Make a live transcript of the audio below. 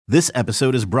This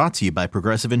episode is brought to you by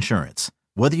Progressive Insurance.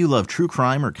 Whether you love true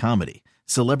crime or comedy,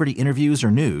 celebrity interviews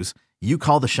or news, you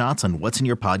call the shots on what's in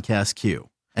your podcast queue.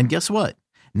 And guess what?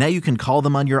 Now you can call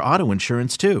them on your auto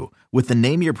insurance too with the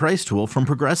Name Your Price tool from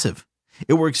Progressive.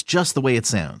 It works just the way it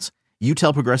sounds. You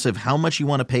tell Progressive how much you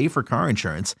want to pay for car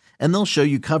insurance, and they'll show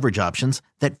you coverage options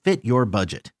that fit your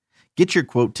budget. Get your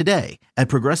quote today at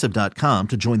Progressive.com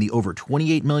to join the over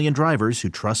 28 million drivers who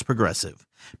trust Progressive.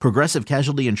 Progressive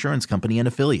Casualty Insurance Company and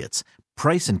Affiliates.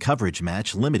 Price and coverage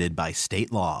match limited by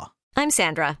state law. I'm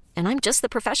Sandra, and I'm just the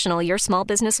professional your small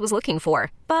business was looking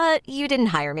for. But you didn't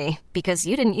hire me because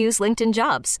you didn't use LinkedIn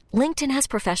Jobs. LinkedIn has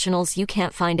professionals you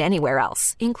can't find anywhere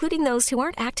else, including those who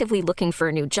aren't actively looking for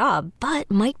a new job, but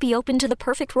might be open to the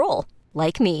perfect role,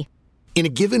 like me. In a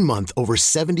given month, over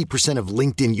 70% of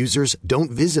LinkedIn users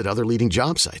don't visit other leading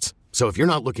job sites. So if you're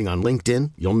not looking on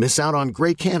LinkedIn, you'll miss out on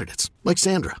great candidates like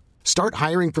Sandra. Start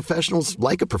hiring professionals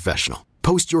like a professional.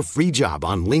 Post your free job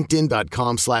on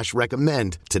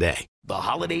linkedin.com/recommend today. The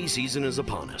holiday season is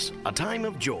upon us, a time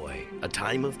of joy, a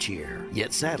time of cheer.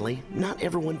 Yet sadly, not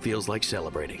everyone feels like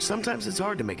celebrating. Sometimes it's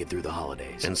hard to make it through the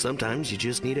holidays, and sometimes you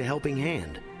just need a helping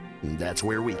hand. And that's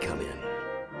where we come in.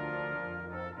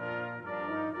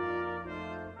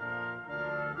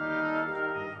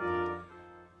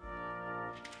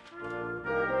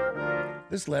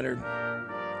 This letter, I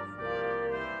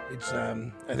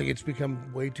think it's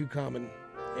become way too common,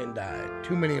 and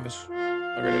too many of us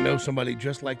are going to know somebody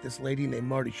just like this lady named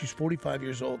Marty. She's 45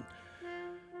 years old,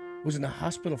 was in the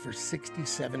hospital for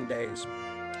 67 days.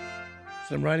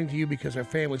 So I'm writing to you because our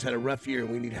family's had a rough year and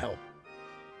we need help.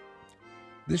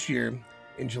 This year,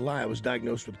 in July, I was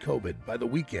diagnosed with COVID. By the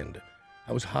weekend,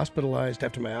 I was hospitalized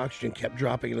after my oxygen kept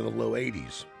dropping into the low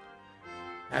 80s.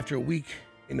 After a week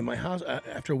into my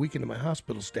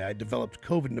hospital stay, I developed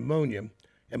COVID pneumonia,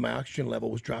 and my oxygen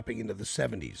level was dropping into the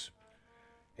 70s.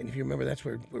 And if you remember, that's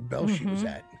where Belshie was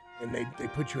at. And they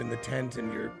put you in the tent,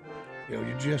 and you're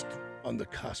just on the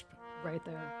cusp. Right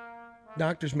there.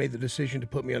 Doctors made the decision to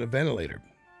put me on a ventilator.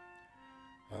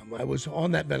 I was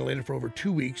on that ventilator for over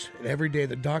 2 weeks, and every day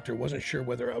the doctor wasn't sure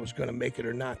whether I was going to make it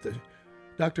or not. The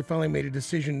doctor finally made a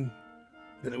decision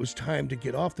that it was time to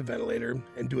get off the ventilator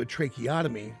and do a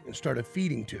tracheotomy and start a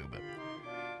feeding tube.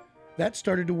 That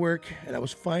started to work, and I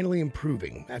was finally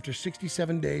improving. After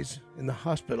 67 days in the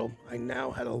hospital, I now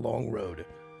had a long road.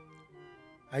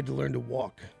 I had to learn to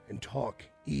walk and talk,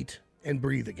 eat, and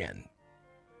breathe again.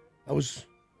 I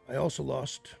also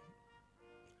lost...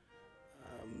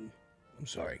 I'm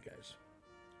sorry, guys.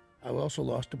 I also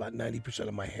lost about 90%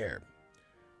 of my hair.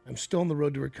 I'm still on the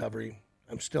road to recovery.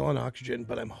 I'm still on oxygen,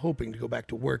 but I'm hoping to go back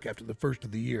to work after the first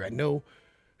of the year. I know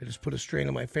it has put a strain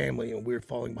on my family, and we're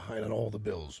falling behind on all the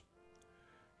bills.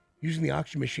 Using the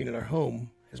oxygen machine in our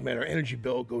home has made our energy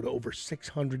bill go to over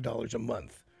 $600 a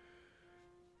month.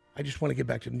 I just want to get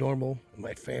back to normal and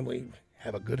my family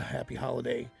have a good, happy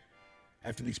holiday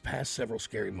after these past several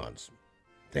scary months.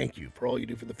 Thank you for all you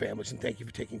do for the families, and thank you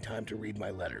for taking time to read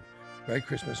my letter. Merry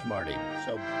Christmas, Marty.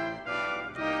 So,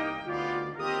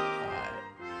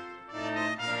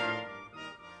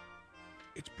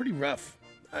 it's pretty rough.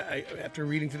 I after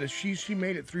reading through this, she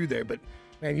made it through there, but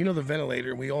man, you know the ventilator,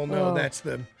 and we all know that's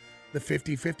the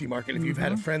 50-50 market. If you've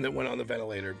had a friend that went on the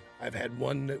ventilator, I've had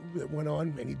one that went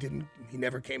on and he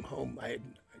never came home. I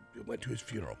went to his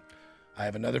funeral. I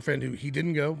have another friend who he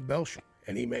didn't go, Belsh,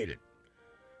 and he made it.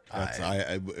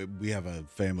 We have a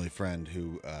family friend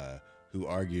who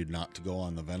argued not to go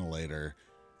on the ventilator,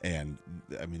 and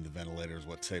I mean the ventilator is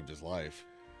what saved his life.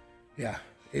 Yeah,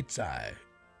 it's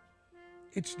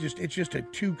just a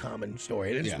too common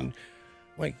story. It isn't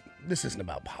like, this isn't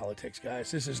about politics,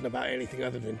 guys. This isn't about anything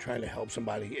other than trying to help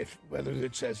somebody. Whether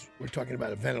it says we're talking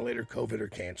about a ventilator, COVID, or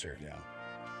cancer. Yeah.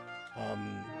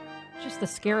 Just the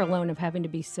scare alone of having to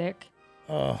be sick,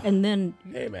 and then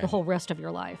the whole rest of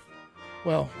your life.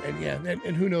 Well,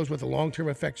 and who knows what the long-term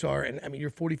effects are. And I mean,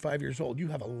 you're 45 years old. You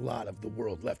have a lot of the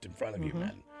world left in front of you,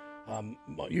 man.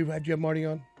 You have Marty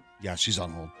on? Yeah, she's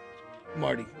on hold.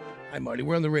 Marty. Hi, Marty.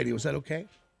 We're on the radio. Is that okay?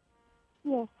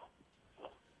 Yes.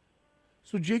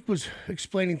 So Jake was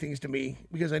explaining things to me,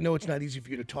 because I know it's not easy for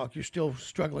you to talk. You're still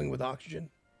struggling with oxygen?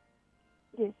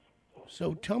 Yes.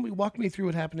 So walk me through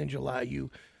what happened in July.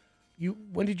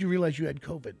 When did you realize you had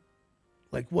COVID?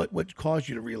 Like, what caused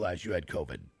you to realize you had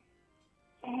COVID?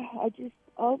 I just,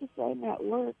 all of a sudden at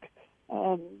work,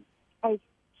 I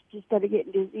just started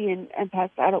getting dizzy and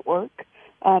passed out at work.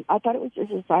 I thought it was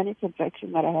just a sinus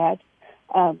infection that I had.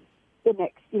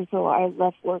 So I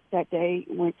left work that day,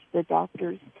 went to the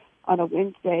doctors on a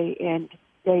Wednesday, and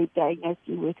they diagnosed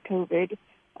me with COVID.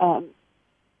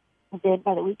 And then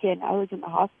by the weekend, I was in the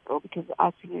hospital because the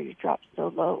oxygen dropped so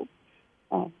low.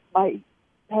 My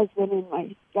husband and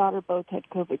my daughter both had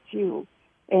COVID too,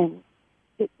 and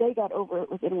they got over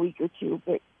it within a week or two.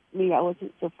 But me, I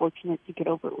wasn't so fortunate to get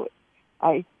over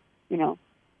it.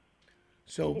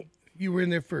 So you were in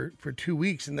there for 2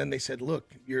 weeks, and then they said,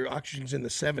 "Look, your oxygen's in the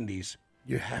 70s.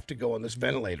 You have to go on this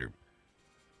ventilator."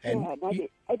 And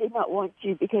I did not want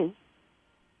to because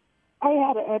I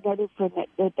had another friend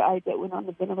that died that went on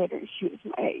the ventilator, and she was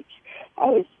my age.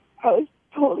 I was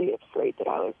totally afraid that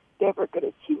I was never going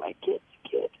to see my kid's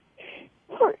kid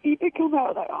or even come out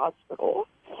of that hospital.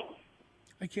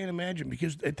 I can't imagine,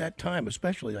 because at that time,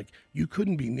 especially, like, you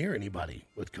couldn't be near anybody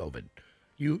with COVID.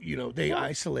 They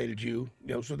isolated you,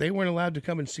 so they weren't allowed to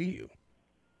come and see you.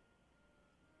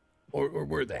 Or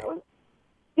were they?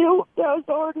 That was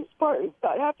the hardest part, is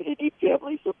not having any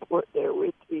family support there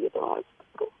with me in the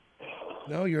hospital.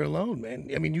 No, you're alone, man.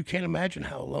 I mean, you can't imagine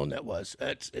how alone that was.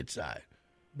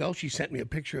 Belchie sent me a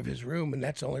picture of his room, and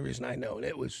that's the only reason I know. And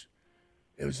it was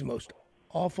the most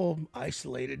awful,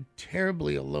 isolated,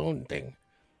 terribly alone thing.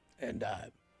 And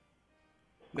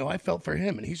I felt for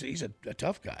him, and he's a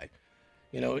tough guy,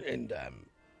 And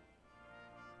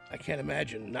I can't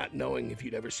imagine not knowing if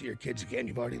you'd ever see your kids again.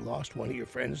 You've already lost one of your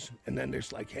friends, and then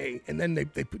there's like, hey, and then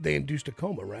they induced a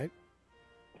coma, right?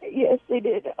 Yes, they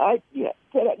did. I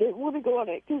said I didn't want to go on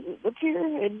it because of the fear,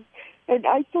 and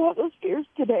I still have those fears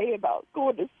today about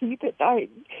going to sleep at night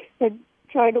and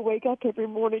trying to wake up every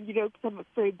morning, because I'm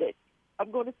afraid that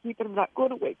I'm going to sleep and I'm not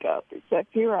going to wake up. It's that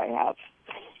fear I have.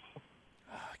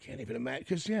 I can't even imagine,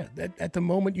 because at the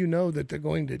moment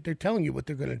that they're telling you what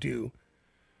they're going to do,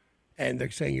 and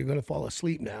they're saying you're going to fall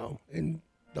asleep now, and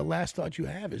the last thought you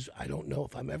have is, I don't know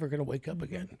if I'm ever going to wake up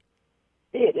again.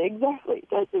 Exactly.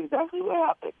 That's exactly what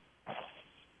happened.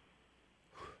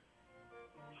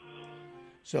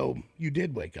 So you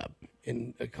did wake up.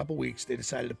 In a couple weeks, they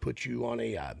decided to put you on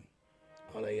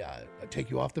take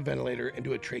you off the ventilator and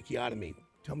do a tracheotomy.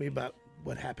 Tell me about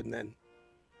what happened then.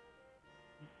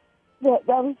 That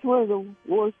was one of the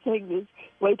worst things, is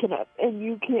waking up and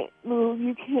you can't move,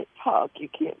 you can't talk, you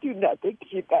can't do nothing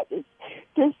because you've got this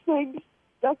thing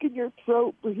stuck in your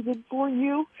throat breathing for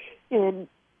you, and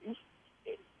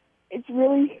it's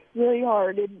really, really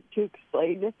hard to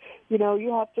explain.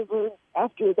 You have to learn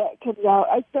after that comes out.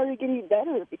 I started getting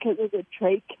better because of the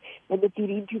trach and the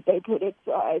feeding tube they put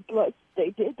inside. Plus, they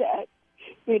did that,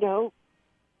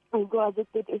 I'm glad that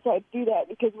they decided to do that,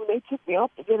 because when they took me off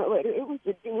the ventilator, it was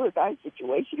a do or die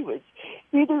situation. It was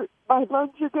either my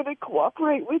lungs are going to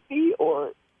cooperate with me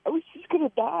or I was just going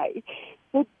to die.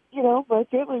 But, my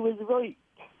family was really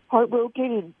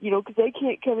heartbroken, and, because they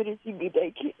can't come in and see me.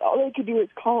 All they can do is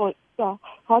call the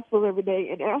hospital every day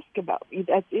and ask about me.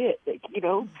 That's it. They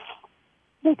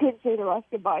couldn't say their last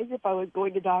goodbyes if I was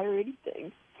going to die or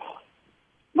anything.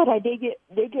 But I did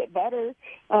get better.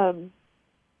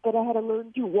 But I had to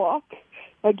learn to walk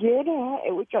again,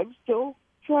 which I'm still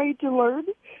trying to learn.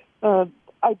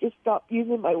 I just stopped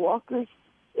using my walkers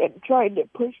and trying to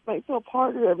push myself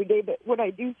harder every day. But when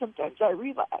I do, sometimes I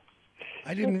relapse.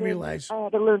 I didn't realize. I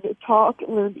had to learn to talk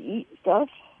and learn to eat and stuff.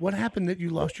 What happened that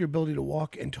you lost your ability to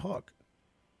walk and talk?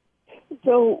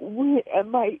 So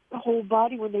my whole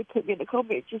body, when they put me in the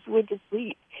coma, it just went to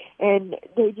sleep. And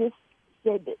they just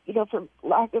said that, from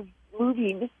lack of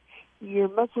moving, your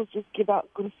muscles just give out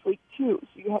and go to sleep too.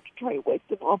 So you have to try and wake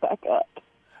them all back up.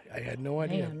 I had no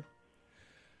idea. Man.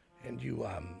 And you,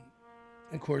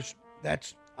 of course,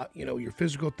 that's, your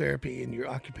physical therapy and your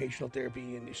occupational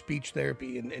therapy and your speech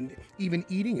therapy and even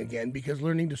eating again, because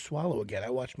learning to swallow again.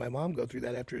 I watched my mom go through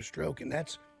that after a stroke, and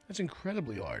that's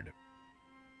incredibly hard.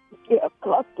 Yeah, I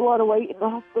lost a lot of weight in the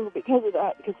hospital because of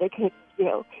that, because they couldn't,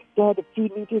 they had to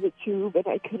feed me through the tube and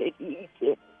I couldn't eat.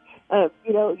 And,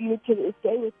 even to this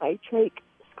day with my trach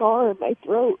scar in my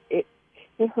throat, it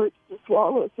hurts to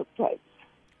swallow sometimes.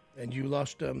 And you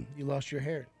lost your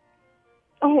hair.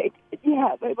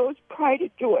 My most pride and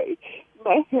joy,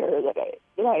 my hair that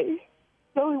I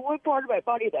the only one part of my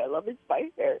body that I love is my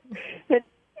hair. And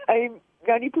I'm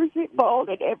 90% bald,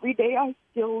 and every day I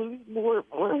still lose more and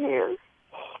more hair.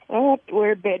 I have to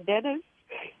wear bandanas,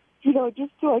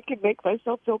 just so I can make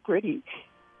myself feel pretty.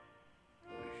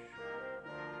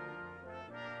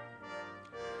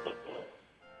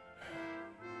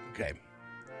 Okay.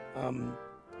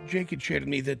 Jake had shared with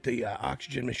me that the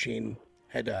oxygen machine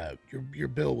had your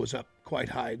bill was up quite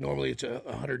high. Normally it's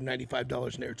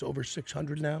 $195 in there. It's over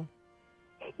 $600 now.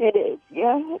 It is,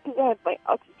 yeah, because I have my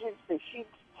oxygen machines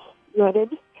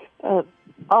running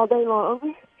all day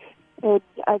long, and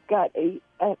I've got it's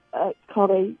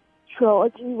called a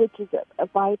Trilogy, which is a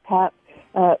BiPAP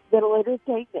ventilator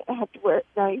thing that I have to wear at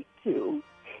night. too.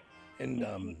 And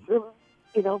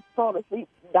falling asleep,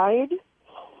 dying.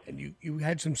 And you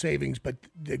had some savings, but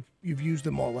you've used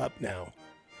them all up now,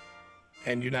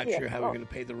 and you're not sure how you're going to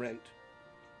pay the rent.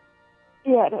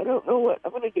 Yeah, and I don't know what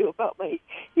I'm going to do about my,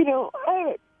 I have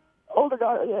an older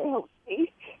daughter that helps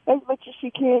me as much as she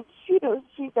can. She knows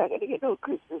she's not going to get no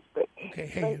Christmas, but okay,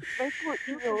 hey, my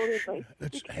 14-year-old and my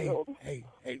 6-year-old. Hey,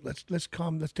 let's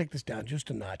take this down just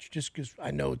a notch, just because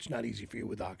I know it's not easy for you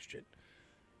with oxygen.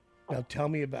 Now tell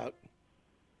me about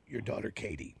your daughter,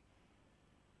 Katie.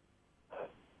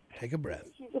 Take a breath.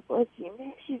 She's a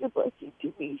blessing. She's a blessing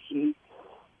to me.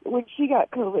 When she got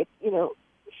COVID,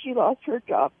 she lost her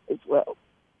job as well.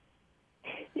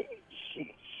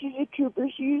 She's a trooper.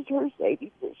 She used her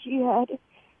savings that she had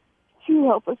to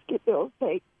help us get bills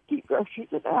paid, keep groceries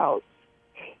in the house.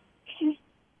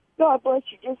 God bless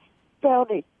you, just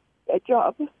found a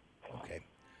job. Okay.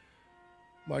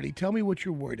 Marty, tell me what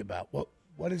you're worried about.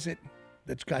 What is it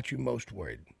that's got you most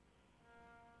worried?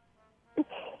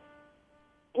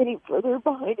 Getting further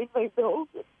behind in my bills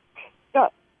and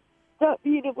not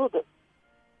being able to.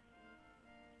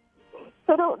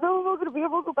 I don't know if I'm going to be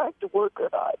able to go back to work or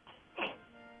not.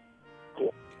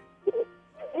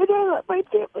 And I let my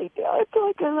family down. I feel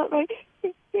like I let my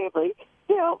family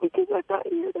down because I'm not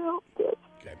here to help them.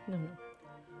 Okay.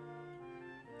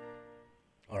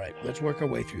 All right, let's work our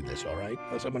way through this, all right?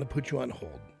 I'm going to put you on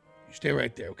hold. You stay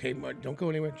right there, okay, Marty? Don't go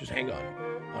anywhere. Just hang on.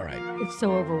 All right. It's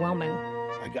so overwhelming.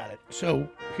 I got it. So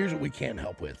here's what we can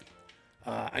help with.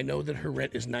 I know that her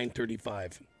rent is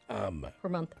 $935 per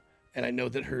month, and I know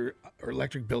that her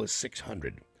electric bill is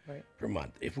 $600 per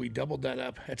month. If we doubled that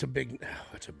up, that's a big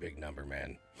number,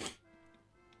 man.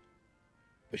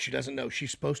 But she doesn't know.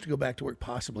 She's supposed to go back to work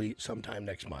possibly sometime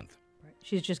next month. Right.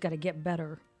 She's just got to get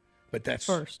better. But that's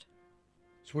first.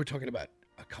 So we're talking about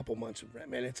a couple months of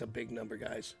rent, man. It's a big number,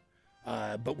 guys.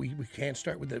 But we can't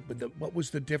start with the what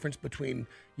was the difference between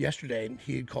yesterday?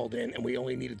 He had called in and we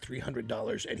only needed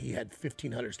 $300 and he had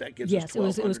 $1,500. That gives us $1,200.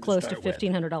 Yes, it was close to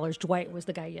 $1,500. Dwight was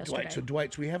the guy yesterday.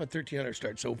 Dwight. So we have a $1,300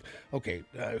 start. So okay,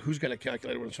 who's got a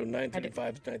calculator? So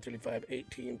 935,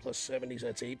 18 plus 70. So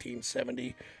that's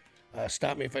 1870.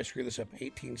 Stop me if I screw this up.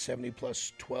 1870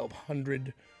 plus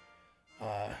 1,200.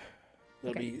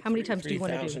 Okay. How many times do you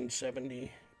want to do?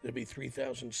 3,070. It'll be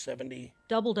 3,070.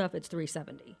 Doubled up, it's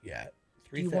 370. Yeah,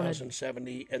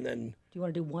 3,070, and then. Do you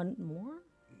want to do one more?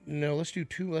 No, let's do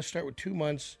two. Let's start with 2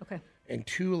 months. Okay. And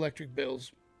 2 electric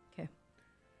bills. Okay.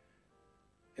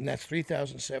 And that's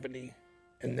 3,070,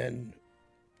 and then,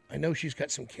 I know she's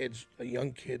got some kids. A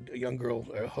young girl,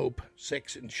 Hope,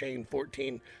 6, and Shane,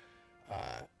 14.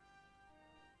 I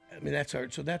mean, that's our.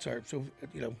 So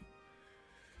if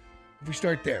we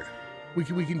start there. We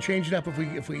can change it up if we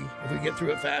get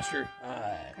through it faster.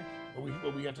 Okay.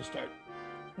 But we got to start.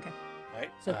 Okay. All right.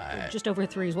 So just over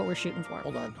 3 is what we're shooting for.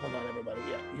 Hold on, everybody.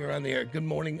 Yeah, you're on the air. Good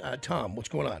morning, Tom. What's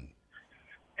going on?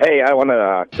 Hey, I want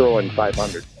to throw in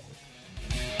 500.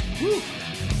 Woo!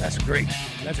 That's great.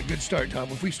 That's a good start, Tom.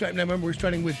 If we start, now remember we're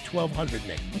starting with 1,200,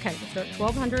 Nick. Okay, we'll start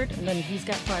 1,200, and then he's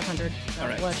got 500. All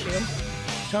right. Bless you.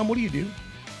 Tom, what do you do?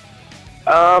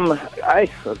 I'm a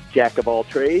jack of all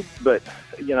trades, but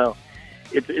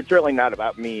it's really not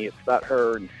about me. It's about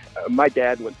her. And my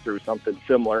dad went through something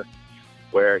similar,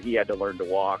 where he had to learn to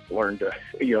walk,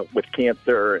 with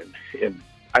cancer, and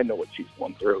I know what she's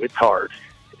going through. It's hard.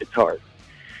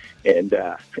 And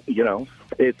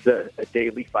it's a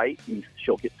daily fight, and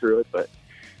she'll get through it. But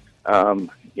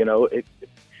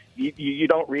you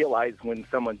don't realize when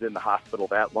someone's in the hospital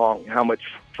that long how much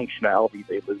functionality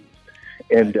they lose.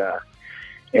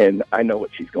 And I know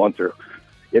what she's going through.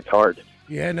 It's hard.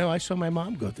 Yeah, no, I saw my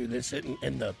mom go through this,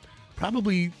 and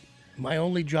probably my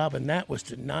only job in that was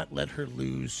to not let her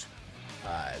lose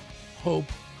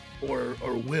hope or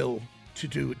will to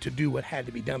do what had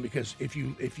to be done. Because if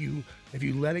you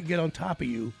let it get on top of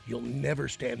you, you'll never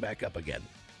stand back up again.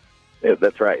 Yeah,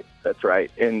 that's right.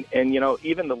 And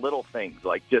even the little things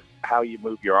like just how you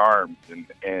move your arms and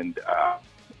and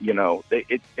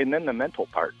then the mental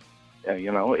part.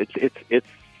 It's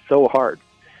so hard.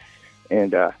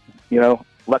 And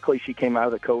luckily she came out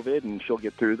of the COVID and she'll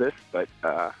get through this. But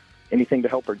anything to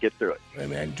help her get through it. Hey,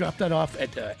 man, drop that off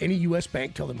at any U.S.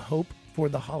 bank. Tell them Hope for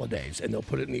the holidays, and they'll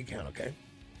put it in the account. Okay.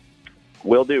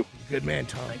 Will do. Good man,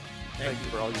 Tom. Thank you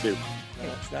for all you do.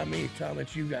 No, it's not me, Tom.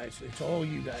 It's you guys. It's all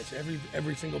you guys.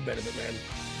 Every single bit of it, man.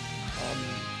 All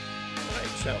right,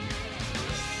 so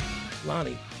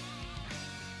Lonnie.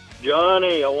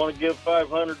 Johnny, I want to give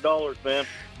 $500, man.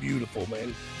 Beautiful,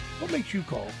 man. What makes you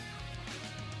call?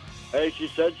 Hey, she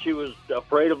said she was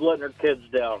afraid of letting her kids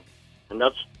down, and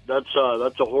that's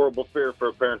a horrible fear for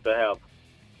a parent to have.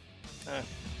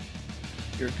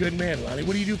 You're a good man, Lonnie.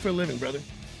 What do you do for a living, brother?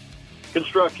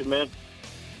 Construction, man.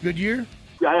 Good year?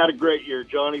 I had a great year,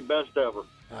 Johnny. Best ever.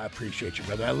 I appreciate you,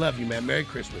 brother. I love you, man. Merry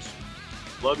Christmas.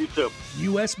 Love you, too.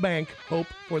 U.S. Bank Hope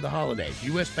for the Holidays.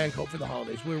 U.S. Bank Hope for the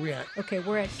Holidays. Where are we at? Okay,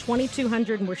 we're at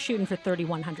 2,200 and we're shooting for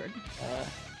 3,100.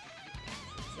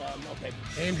 Okay.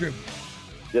 Andrew.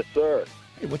 Yes, sir.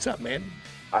 Hey, what's up, man?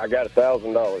 I got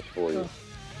 $1,000 for you.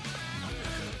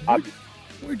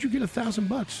 Where'd you get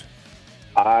 $1,000?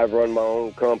 I run my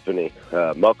own company,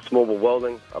 Mucks Mobile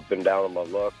Welding. I've been down on my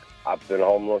luck. I've been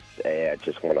homeless, and I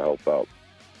just want to help out.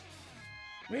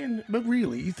 Man, but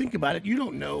really, you think about it, you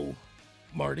don't know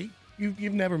Marty.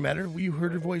 You've never met her. You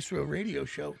heard her voice through a radio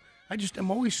show.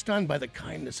 I'm always stunned by the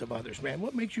kindness of others, man.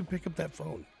 What makes you pick up that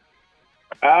phone?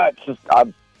 I've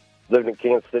lived in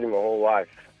Kansas City my whole life,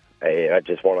 and I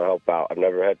just want to help out. I've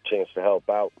never had a chance to help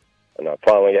out, and I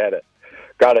finally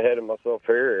got ahead of myself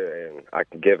here, and I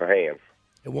can give a hand.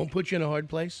 It won't put you in a hard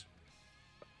place?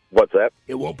 What's that?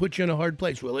 It won't put you in a hard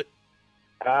place, will it?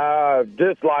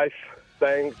 Just life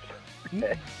things.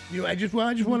 I just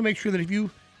want to make sure that if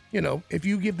you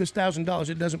give this $1,000,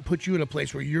 it doesn't put you in a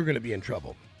place where you're going to be in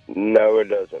trouble. No, it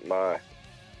doesn't.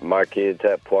 My kids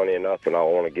have plenty enough, and I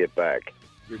want to get back.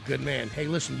 You're a good man. Hey,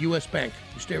 listen, U.S. Bank.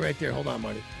 You stay right there. Hold on,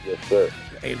 Marty. Yes, sir.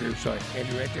 Andrew,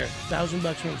 right there.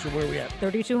 $1,000 from. So where are we at?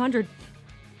 3,200.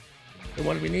 And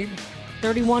what do we need?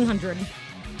 3,100.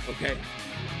 Okay.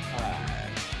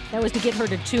 That was to get her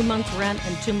to 2 months rent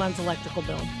and 2 months electrical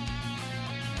bill.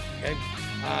 Okay.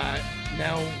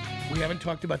 Now we haven't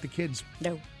talked about the kids.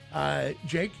 No.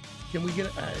 Jake, can we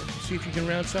see if you can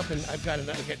round something? I've got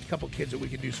a couple kids that we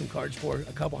could do some cards for,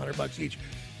 a couple $100 each.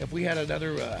 If we had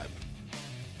another,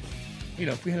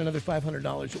 if we had another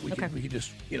 $500 that we could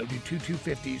just, do two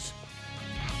 250s,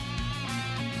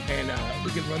 and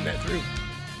we could run that through.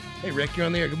 Hey, Rick, you're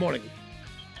on the air. Good morning.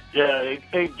 Yeah,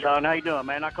 hey, John, how you doing,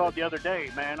 man? I called the other day,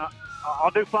 man.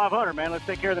 I'll do 500, man. Let's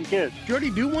take care of them kids. Did you already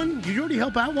do one? Did you already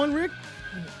help out one, Rick?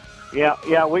 Yeah.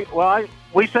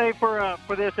 We save for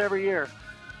this every year.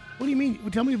 What do you mean?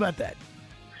 Tell me about that.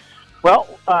 Well,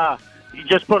 you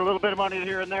just put a little bit of money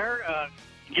here and there.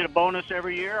 You get a bonus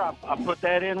every year. I put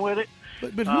that in with it.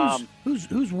 But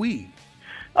who's we?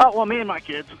 Oh, well, me and my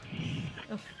kids.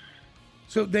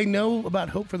 So they know about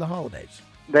Hope for the Holidays.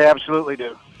 They absolutely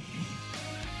do.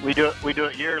 We do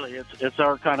it yearly. It's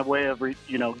our kind of way of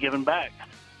giving back.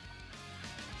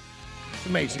 It's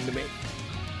amazing to me.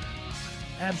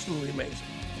 Absolutely amazing.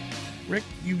 Rick,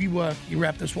 you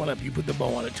wrap this one up. You put the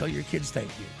bow on it. Tell your kids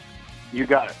thank you. You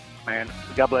got it, man.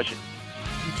 God bless you.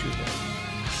 You too, man.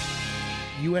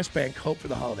 U.S. Bank Hope for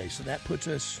the Holidays. So that puts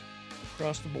us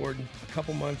across the board a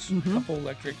couple months, couple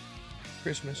electric,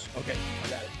 Christmas. Okay, I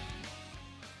got it.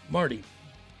 Marty.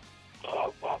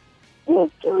 Yes,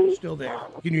 Johnny. Still there.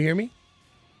 Can you hear me?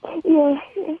 Yeah.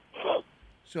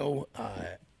 So,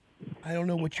 I don't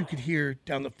know what you could hear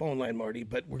down the phone line, Marty,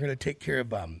 but we're going to take care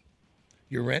of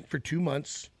your rent for 2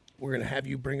 months. We're going to have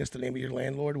you bring us the name of your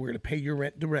landlord. We're going to pay your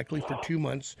rent directly for 2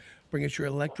 months. Bring us your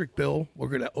electric bill. We're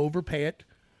going to overpay it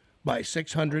by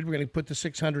 $600. We're going to put the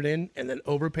 $600 in and then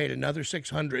overpay it another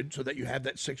 $600 so that you have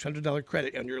that $600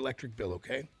 credit on your electric bill,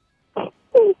 okay?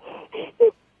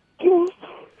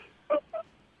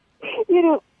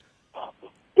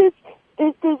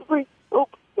 This brings hope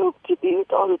to me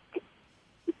with all the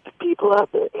people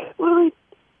out there willing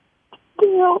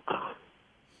to help.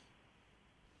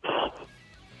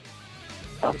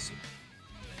 Listen,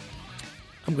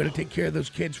 I'm going to take care of those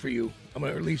kids for you. I'm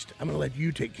going to let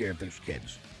you take care of those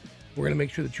kids. We're going to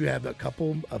make sure that you have a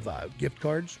couple of gift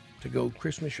cards to go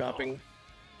Christmas shopping.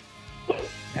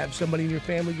 Have somebody in your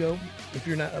family go, if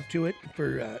you're not up to it,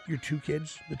 for your 2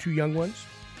 kids, the 2 young ones.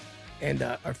 And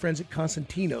our friends at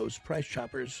Constantino's, Price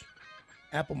Choppers,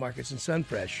 Apple Markets, and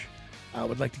Sunfresh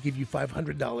would like to give you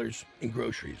 $500 in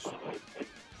groceries.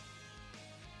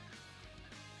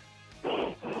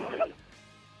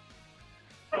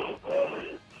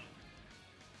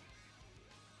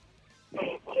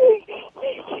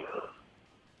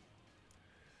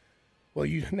 Well,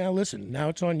 now listen. Now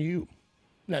it's on you.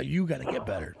 Now you got to get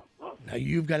better. Now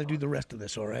you've got to do the rest of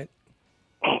this, all right?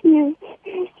 Yes,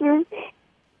 sir.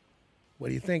 What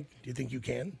do you think? Do you think you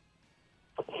can?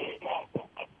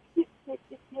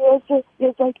 Yes, sir.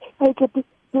 Yes, I could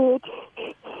do it.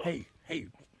 Hey,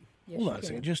 hold on a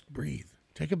second. Just breathe.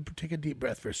 Take a deep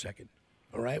breath for a second.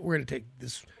 All right? We're going to take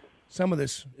this. Some of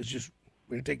this is just,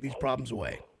 we're going to take these problems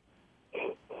away.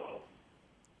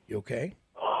 You okay?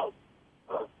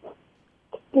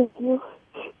 Thank you.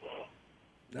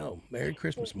 No. Merry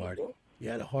Christmas, Marty. You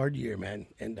had a hard year, man.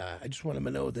 And I just want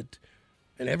to know that,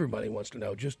 and everybody wants to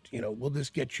know, just, will this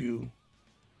get you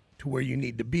to where you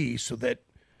need to be so that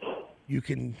you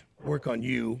can work on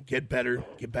you, get better,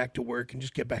 get back to work, and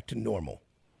just get back to normal.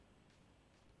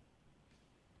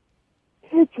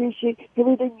 I appreciate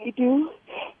everything you do.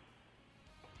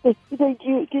 Thank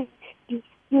you.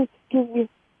 Just give me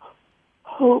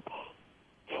hope.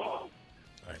 All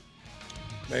right.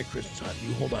 Merry Christmas, hon.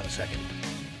 You hold on a second.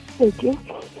 Thank you.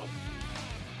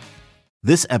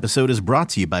 This episode is brought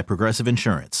to you by Progressive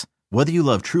Insurance. Whether you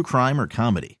love true crime or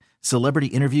comedy, celebrity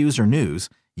interviews or news,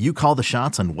 you call the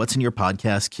shots on what's in your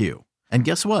podcast queue. And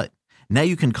guess what? Now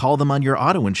you can call them on your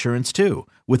auto insurance too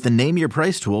with the Name Your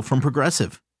Price tool from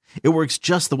Progressive. It works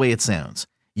just the way it sounds.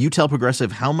 You tell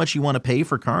Progressive how much you want to pay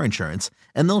for car insurance,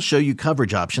 and they'll show you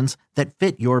coverage options that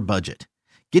fit your budget.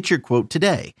 Get your quote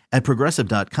today at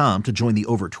Progressive.com to join the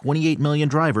over 28 million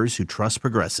drivers who trust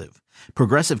Progressive.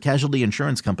 Progressive Casualty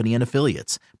Insurance Company and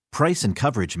Affiliates. Price and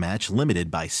coverage match limited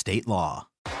by state law.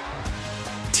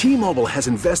 T-Mobile has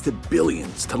invested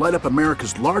billions to light up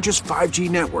America's largest 5G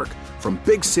network, from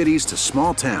big cities to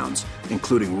small towns,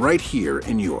 including right here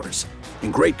in yours.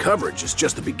 And great coverage is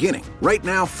just the beginning. Right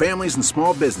now, families and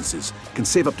small businesses can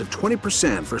save up to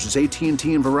 20% versus AT&T and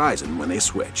Verizon when they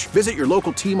switch. Visit your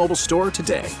local T-Mobile store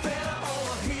today.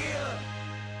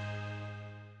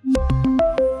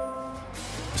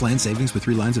 Plan savings with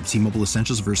 3 lines of T-Mobile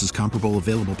Essentials versus comparable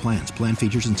available plans. Plan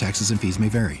features and taxes and fees may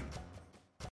vary.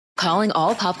 Calling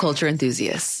all pop culture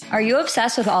enthusiasts. Are you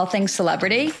obsessed with all things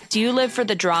celebrity? Do you live for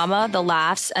the drama, the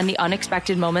laughs, and the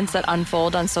unexpected moments that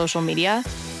unfold on social media?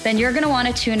 Then you're going to want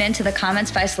to tune in to the Comments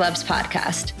by Celebs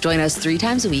podcast. Join us 3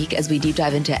 times a week as we deep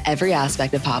dive into every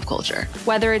aspect of pop culture.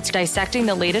 Whether it's dissecting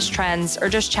the latest trends or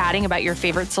just chatting about your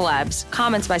favorite celebs,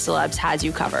 Comments by Celebs has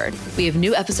you covered. We have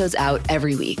new episodes out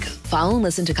every week. Follow and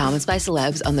listen to Comments by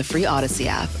Celebs on the free Odyssey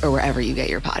app or wherever you get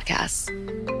your podcasts.